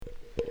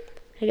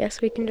I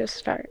guess we can just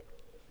start.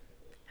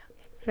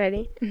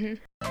 Ready? Mm-hmm.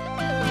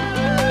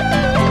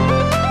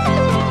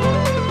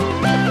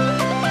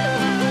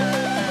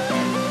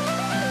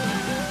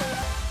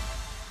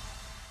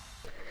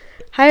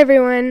 Hi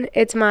everyone,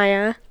 it's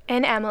Maya.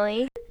 And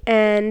EMiLY.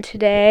 And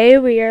today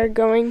we are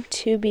going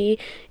to be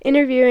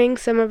interviewing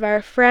some of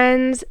our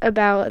friends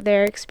about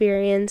their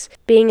experience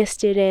being a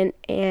student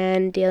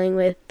and dealing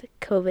with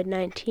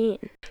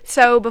COVID-19.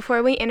 So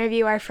before we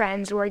interview our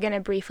friends, we're going to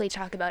briefly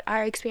talk about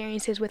our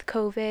experiences with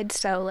COVID,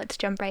 so let's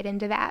jump right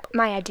into that.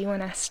 Maya, do you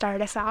want to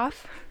start us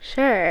off?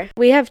 Sure.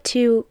 We have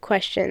 2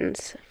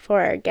 questions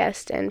for our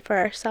guest and for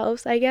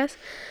ourselves, I guess.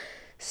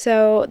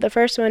 So the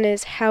first one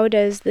is, how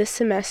does this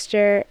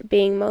semester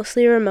being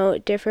mostly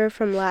remote differ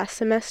from last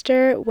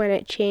semester when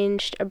it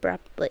changed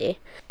abruptly?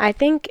 I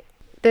think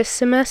this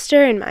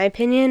semester, in my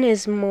opinion,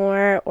 is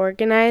more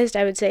organized,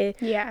 I would say,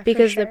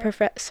 because the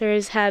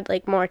professors had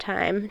more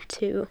time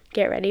to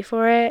get ready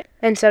for it,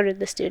 and so did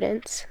the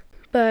students.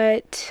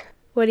 But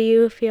what do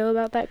you feel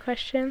about that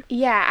question?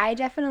 Yeah, I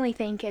definitely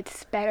think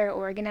it's better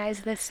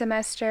organized this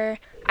semester.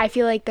 I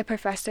feel like the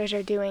professors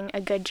are doing a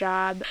good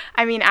job.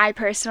 I mean, I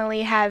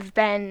personally have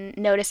been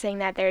noticing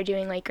that they're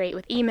doing great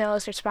with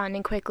emails,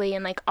 responding quickly,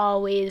 and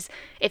always,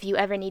 if you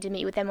ever need to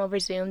meet with them over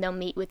Zoom, they'll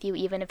meet with you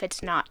even if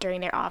it's not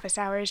during their office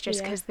hours,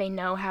 just because they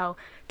know how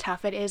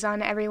tough it is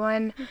on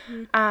everyone.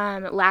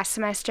 Mm-hmm. Last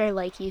semester,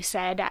 like you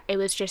said, it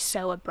was just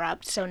so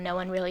abrupt, so no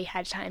one really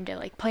had time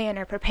to plan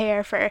or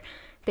prepare for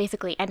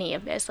basically any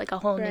of this, a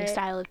whole new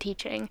style of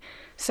teaching.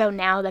 So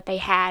now that they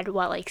had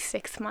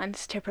 6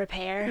 months to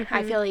prepare,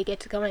 I feel like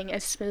it's going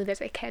as smooth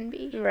as it can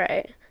be.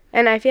 Right.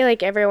 And I feel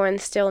like everyone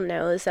still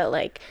knows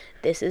that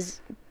this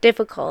is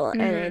difficult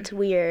and it's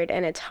weird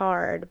and it's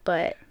hard,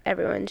 but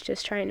everyone's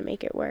just trying to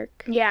make it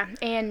work. Yeah,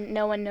 and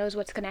no one knows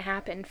what's going to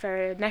happen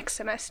for next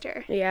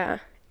semester. Yeah.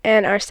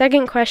 And our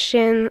second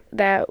question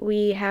that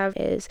we have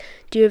is,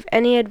 do you have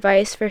any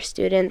advice for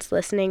students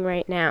listening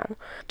right now?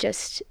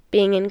 Just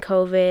being in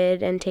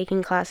COVID and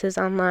taking classes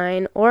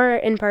online or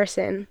in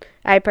person.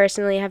 I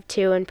personally have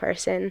 2 in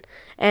person,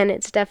 and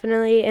it's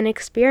definitely an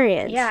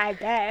experience. Yeah, I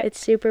bet. It's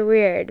super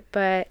weird,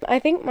 but I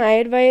think my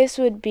advice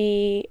would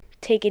be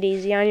take it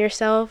easy on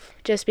yourself,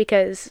 just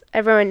because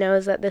everyone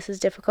knows that this is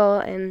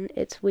difficult and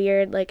it's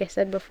weird, like I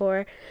said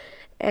before.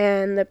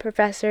 And the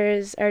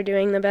professors are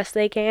doing the best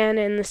they can,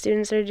 and the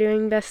students are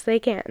doing the best they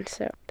can.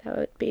 So that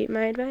would be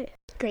my advice.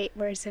 Great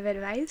words of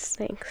advice.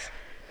 Thanks.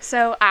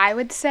 So I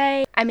would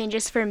say,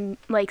 just for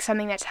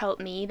something that's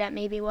helped me that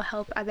maybe will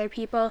help other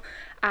people,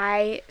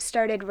 I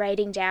started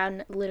writing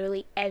down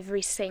literally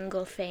every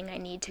single thing I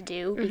need to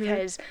do,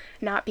 because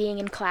not being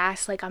in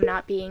class, I'm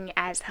not being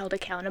as held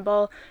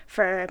accountable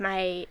for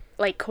my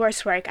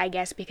coursework, I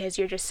guess, because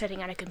you're just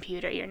sitting on a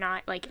computer. You're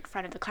not in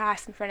front of the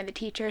class, in front of the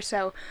teacher.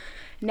 So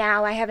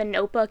now I have a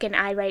notebook and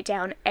I write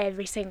down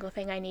every single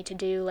thing I need to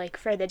do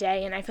for the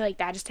day, and I feel like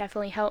that has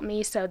definitely helped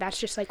me. So that's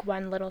just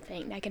one little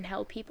thing that can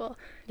help people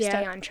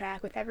stay on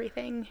track with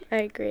everything. I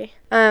agree.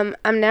 I'm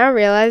now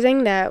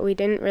realizing that we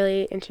didn't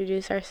really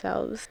introduce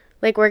ourselves.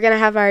 We're gonna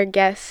have our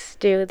guests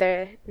do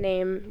their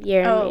name,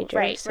 year, and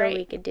major, so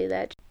we could do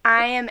that.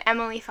 I am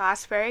EMiLY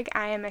Fosberg.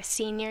 I am a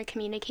senior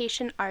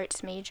communication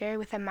arts major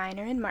with a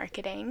minor in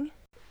marketing.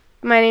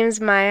 My name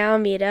is Maya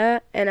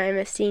Almeida, and I'm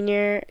a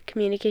senior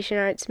communication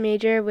arts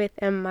major with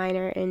a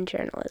minor in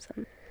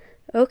journalism.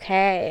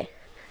 Okay,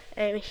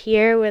 I'm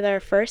here with our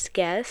first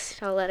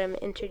guest. I'll let him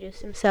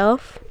introduce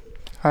himself.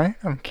 Hi,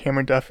 I'm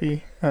Cameron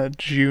Duffy, a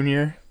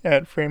junior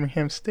at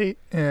Framingham State,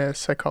 a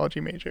psychology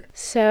major.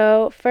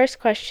 So, first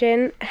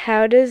question,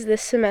 how does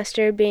this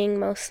semester being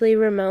mostly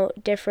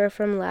remote differ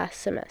from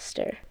last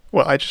semester?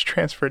 Well, I just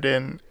transferred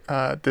in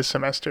this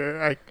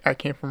semester. I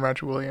came from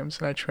Roger Williams,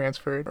 and I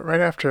transferred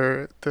right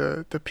after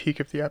the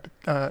peak of the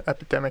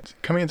epidemic.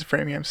 Coming into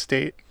Framingham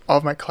State, all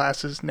of my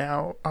classes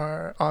now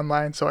are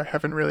online, so I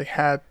haven't really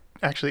had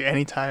actually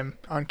any time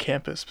on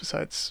campus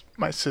besides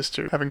my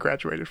sister having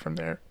graduated from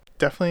there.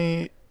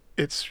 Definitely,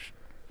 it's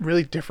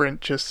really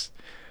different,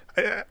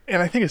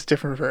 and I think it's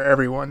different for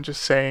everyone,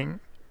 just saying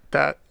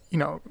that,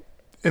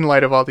 in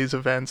light of all these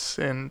events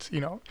and,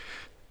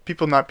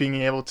 people not being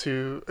able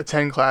to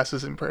attend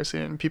classes in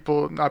person,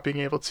 people not being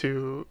able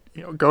to,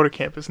 go to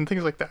campus and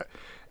things like that.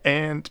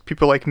 And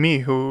people like me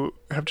who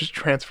have just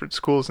transferred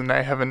schools and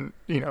I haven't,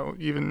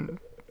 even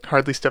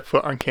hardly stepped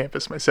foot on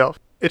campus myself.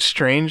 It's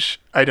strange.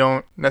 I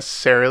don't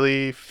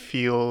necessarily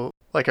feel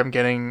like I'm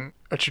getting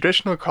a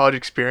traditional college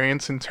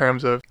experience in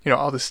terms of,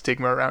 all the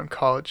stigma around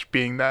college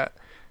being that,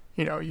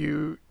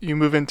 you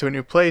move into a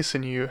new place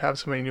and you have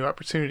so many new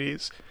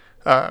opportunities.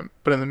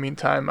 But in the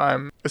meantime,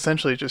 I'm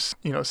essentially just,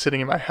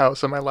 sitting in my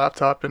house on my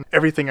laptop, and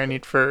everything I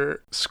need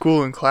for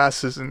school and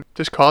classes and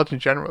just college in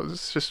general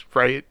is just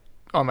right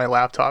on my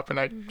laptop, and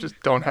I just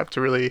don't have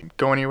to really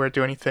go anywhere,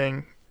 do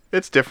anything.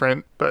 It's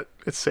different, but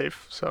it's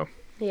safe, so.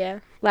 Yeah.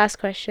 Last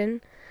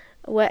question.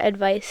 What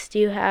advice do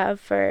you have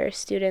for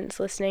students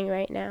listening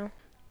right now?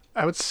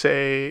 I would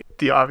say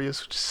the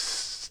obvious,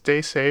 just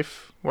stay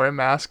safe, wear a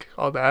mask,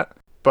 all that.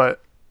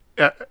 But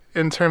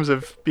in terms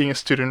of being a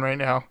student right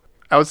now,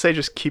 I would say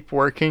just keep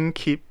working,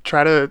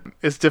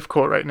 it's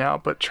difficult right now,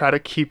 but try to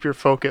keep your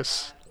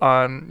focus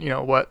on,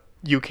 what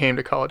you came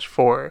to college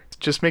for.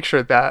 Just make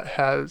sure that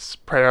has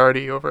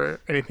priority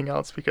over anything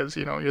else because,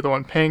 you're the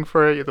one paying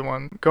for it, you're the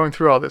one going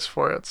through all this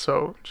for it.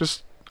 So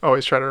just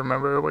always try to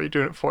remember what you're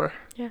doing it for.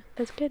 Yeah,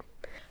 that's good.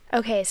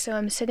 Okay, so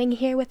I'm sitting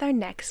here with our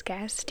next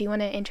guest. Do you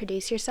want to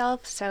introduce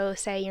yourself? So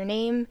say your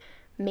name,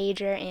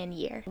 major, and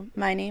year.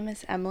 My name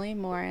is EMiLY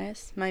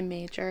Morris. My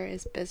major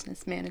is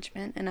business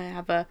management, and I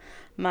have a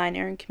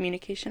minor in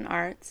communication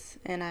arts,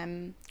 and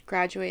I'm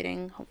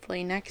graduating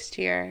hopefully next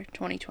year,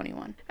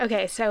 2021.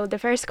 Okay, so the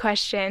first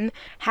question,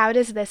 how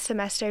does this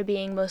semester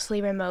being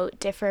mostly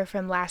remote differ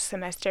from last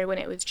semester when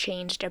it was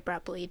changed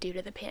abruptly due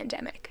to the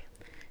pandemic?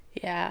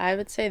 Yeah, I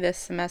would say this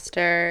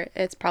semester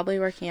it's probably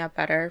working out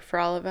better for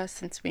all of us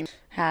since we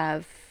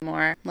have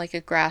more like a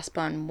grasp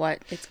on what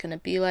it's going to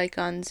be like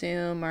on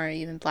Zoom or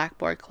even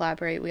Blackboard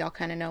Collaborate. We all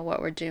kind of know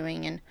what we're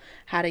doing and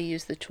how to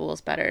use the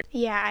tools better.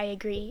 Yeah, I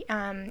agree.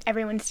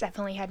 Everyone's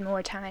definitely had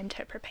more time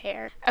to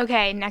prepare.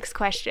 Okay, next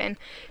question.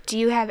 Do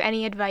you have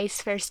any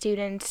advice for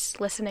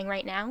students listening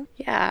right now?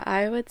 Yeah,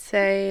 I would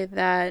say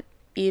that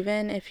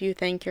even if you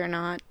think you're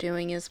not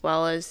doing as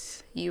well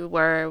as you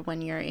were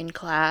when you're in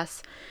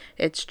class,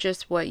 it's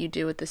just what you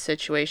do with the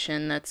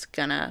situation that's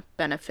gonna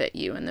benefit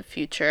you in the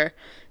future.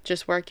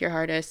 Just work your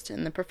hardest,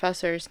 and the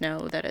professors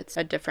know that it's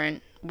a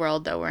different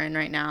world that we're in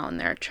right now, and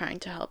they're trying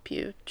to help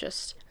you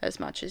just as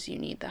much as you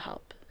need the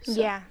help. So.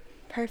 Yeah,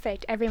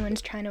 perfect.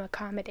 Everyone's trying to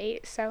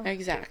accommodate, so.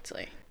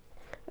 Exactly.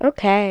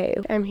 Okay,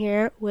 I'm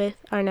here with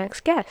our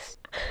next guest.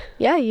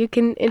 Yeah, you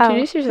can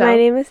introduce yourself. My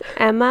name is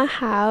Emma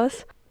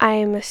House. I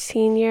am a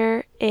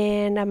senior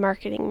and a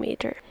marketing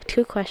major.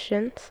 2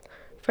 questions.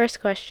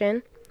 First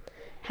question,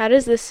 how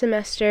does this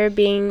semester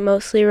being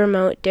mostly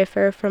remote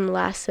differ from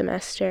last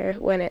semester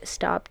when it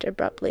stopped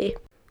abruptly?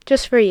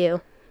 Just for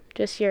you.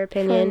 Just your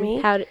opinion. For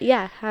me? How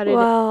did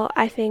Well,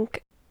 I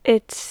think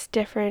it's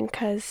different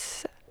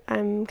because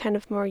I'm kind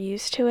of more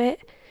used to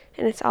it.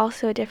 And it's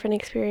also a different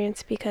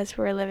experience because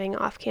we're living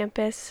off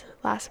campus.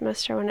 Last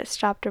semester when it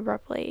stopped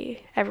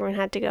abruptly, everyone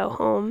had to go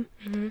home.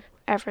 Mm-hmm.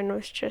 Everyone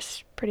was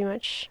just pretty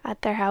much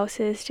at their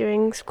houses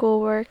doing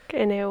schoolwork,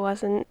 and it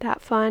wasn't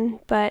that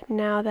fun. But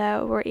now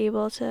that we're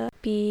able to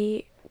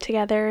be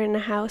together in a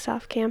house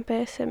off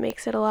campus, it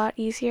makes it a lot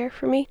easier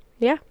for me.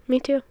 Yeah, me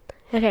too.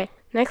 Okay,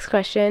 next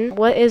question.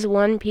 What is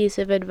one piece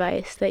of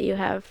advice that you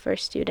have for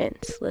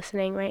students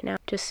listening right now,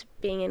 just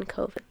being in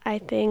COVID? I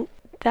think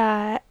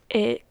that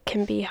it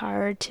can be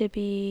hard to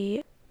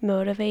be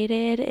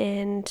motivated,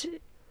 and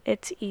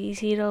it's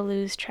easy to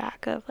lose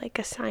track of like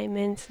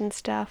assignments and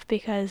stuff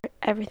because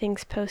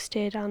everything's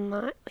posted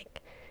online.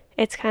 Like,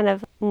 it's kind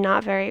of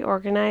not very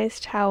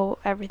organized how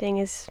everything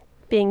is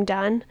being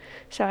done.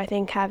 So I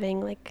think having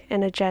like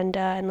an agenda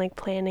and like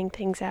planning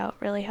things out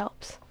really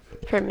helps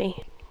for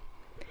me.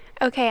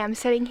 Okay, I'm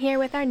sitting here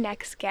with our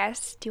next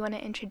guest. Do you want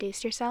to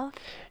introduce yourself?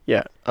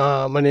 Yeah,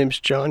 my name's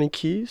Johnny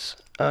Keys.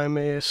 I'm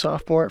a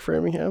sophomore at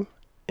Framingham,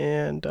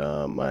 and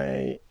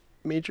my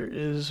major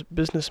is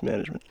business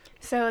management.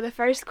 So the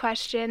first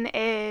question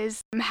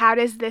is, how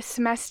does this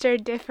semester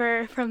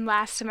differ from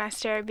last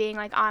semester being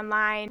like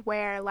online,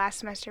 where last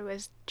semester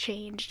was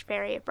changed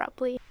very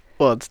abruptly?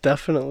 Well, it's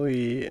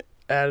definitely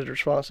added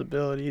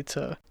responsibility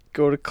to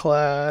go to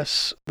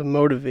class. The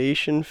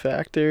motivation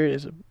factor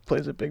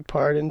plays a big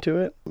part into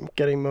it.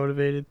 Getting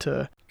motivated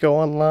to go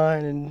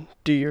online and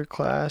do your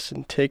class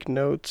and take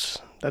notes,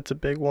 that's a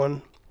big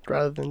one,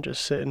 rather than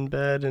just sit in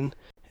bed and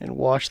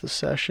watch the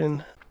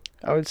session.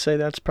 I would say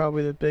that's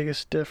probably the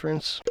biggest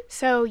difference.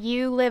 So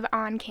you live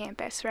on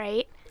campus,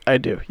 right? I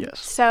do,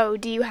 yes. So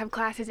do you have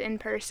classes in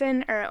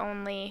person or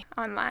only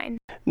online?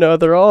 No,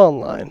 they're all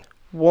online.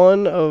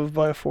 One of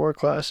my 4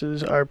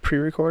 classes are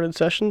pre-recorded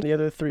sessions. The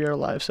other 3 are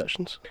live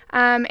sessions.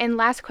 And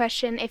last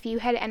question, if you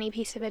had any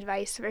piece of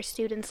advice for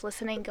students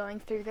listening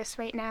going through this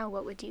right now,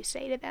 what would you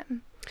say to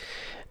them?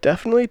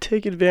 Definitely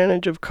take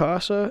advantage of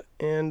CASA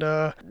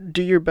and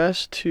do your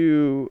best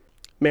to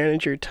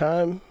manage your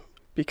time,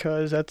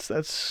 because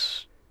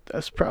that's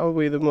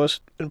probably the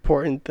most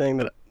important thing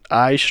that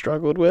I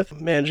struggled with,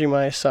 managing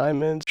my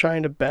assignments,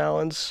 trying to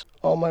balance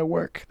all my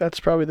work. That's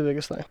probably the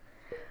biggest thing.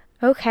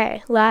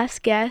 Okay,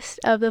 last guest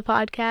of the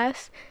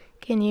podcast.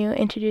 Can you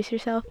introduce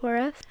yourself for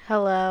us?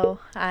 Hello,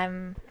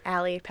 I'm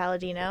Allie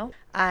Palladino.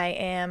 I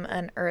am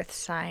an earth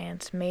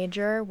science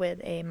major with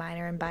a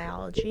minor in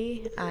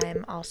biology.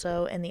 I'm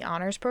also in the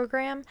honors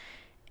program,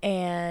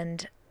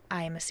 and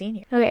I am a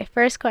senior. Okay,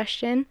 first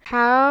question.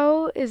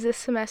 How is this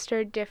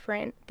semester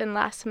different than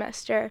last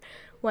semester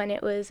when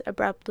it was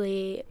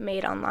abruptly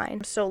made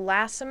online? So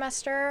last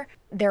semester,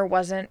 there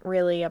wasn't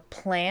really a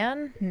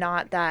plan.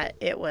 Not that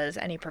it was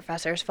any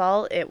professor's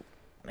fault.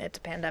 It's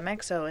a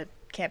pandemic, so it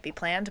can't be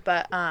planned.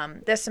 But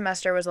this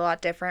semester was a lot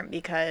different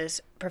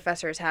because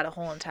professors had a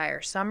whole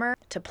entire summer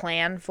to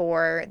plan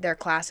for their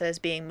classes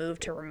being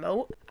moved to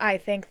remote. I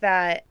think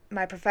that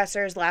my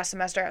professors last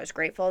semester, I was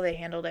grateful. They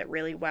handled it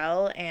really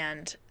well,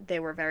 and they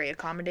were very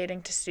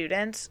accommodating to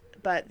students.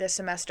 But this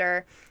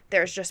semester,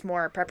 there's just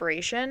more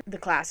preparation, the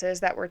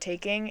classes that we're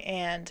taking,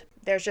 and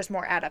there's just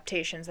more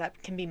adaptations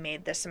that can be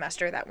made this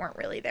semester that weren't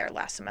really there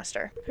last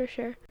semester. For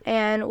sure.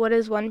 And what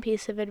is one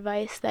piece of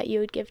advice that you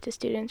would give to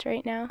students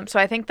right now? So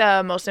I think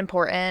the most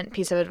important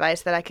piece of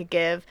advice that I could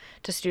give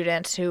to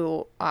students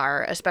who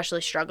are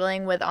especially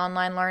struggling with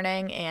online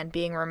learning and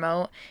being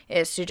remote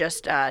is to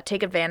just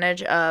take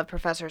advantage of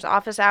professors'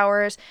 office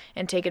hours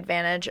and take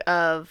advantage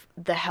of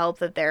the help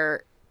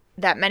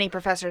that many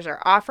professors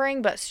are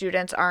offering, but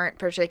students aren't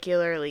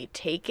particularly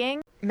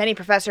taking. Many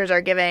professors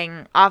are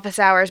giving office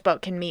hours,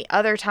 but can meet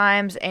other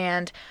times,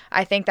 and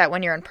I think that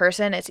when you're in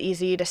person, it's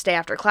easy to stay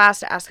after class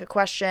to ask a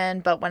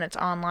question, but when it's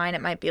online,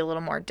 it might be a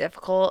little more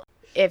difficult.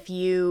 If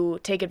you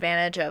take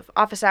advantage of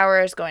office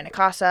hours, going to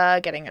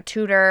CASA, getting a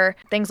tutor,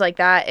 things like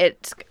that,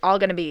 it's all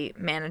going to be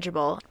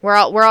manageable. We're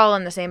all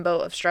in the same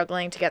boat of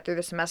struggling to get through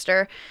the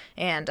semester,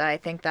 and I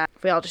think that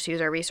if we all just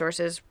use our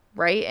resources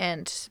right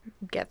and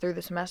get through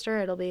the semester,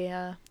 it'll be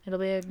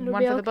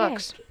one for the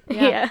books.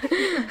 Yeah.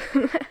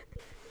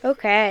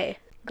 Okay,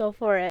 go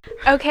for it.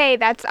 Okay,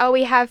 that's all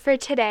we have for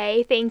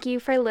today. Thank you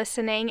for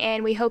listening,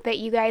 and we hope that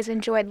you guys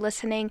enjoyed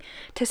listening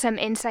to some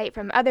insight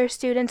from other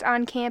students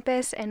on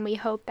campus, and we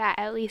hope that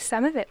at least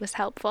some of it was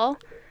helpful.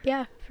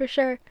 Yeah, for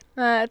sure.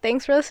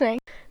 Thanks for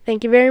listening.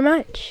 Thank you very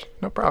much.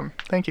 No problem.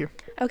 Thank you.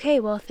 Okay,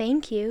 well,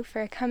 thank you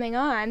for coming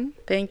on.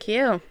 Thank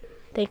you.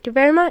 Thank you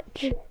very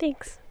much.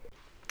 Thanks.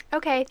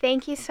 Okay,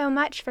 thank you so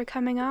much for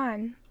coming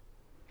on.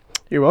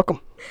 You're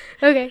welcome.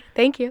 Okay,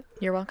 thank you.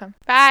 You're welcome.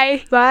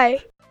 Bye.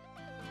 Bye.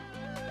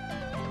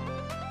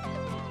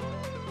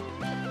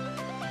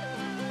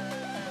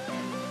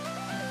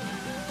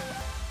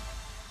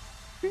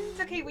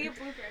 It's okay, we have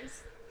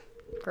bloopers.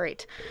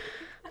 Great.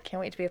 Can't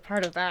wait to be a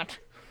part of that.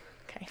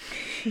 Okay.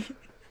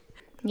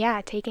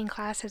 Yeah, taking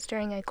classes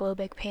during a Oh,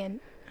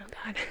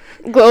 God.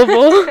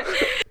 Global.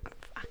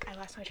 Fuck, I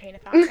lost my train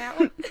of thought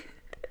now.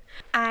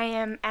 I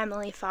am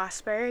Emily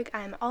Fosberg.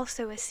 I'm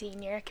also a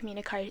senior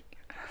I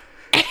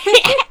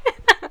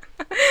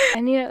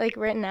need it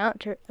written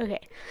out.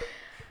 Okay.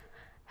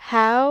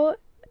 How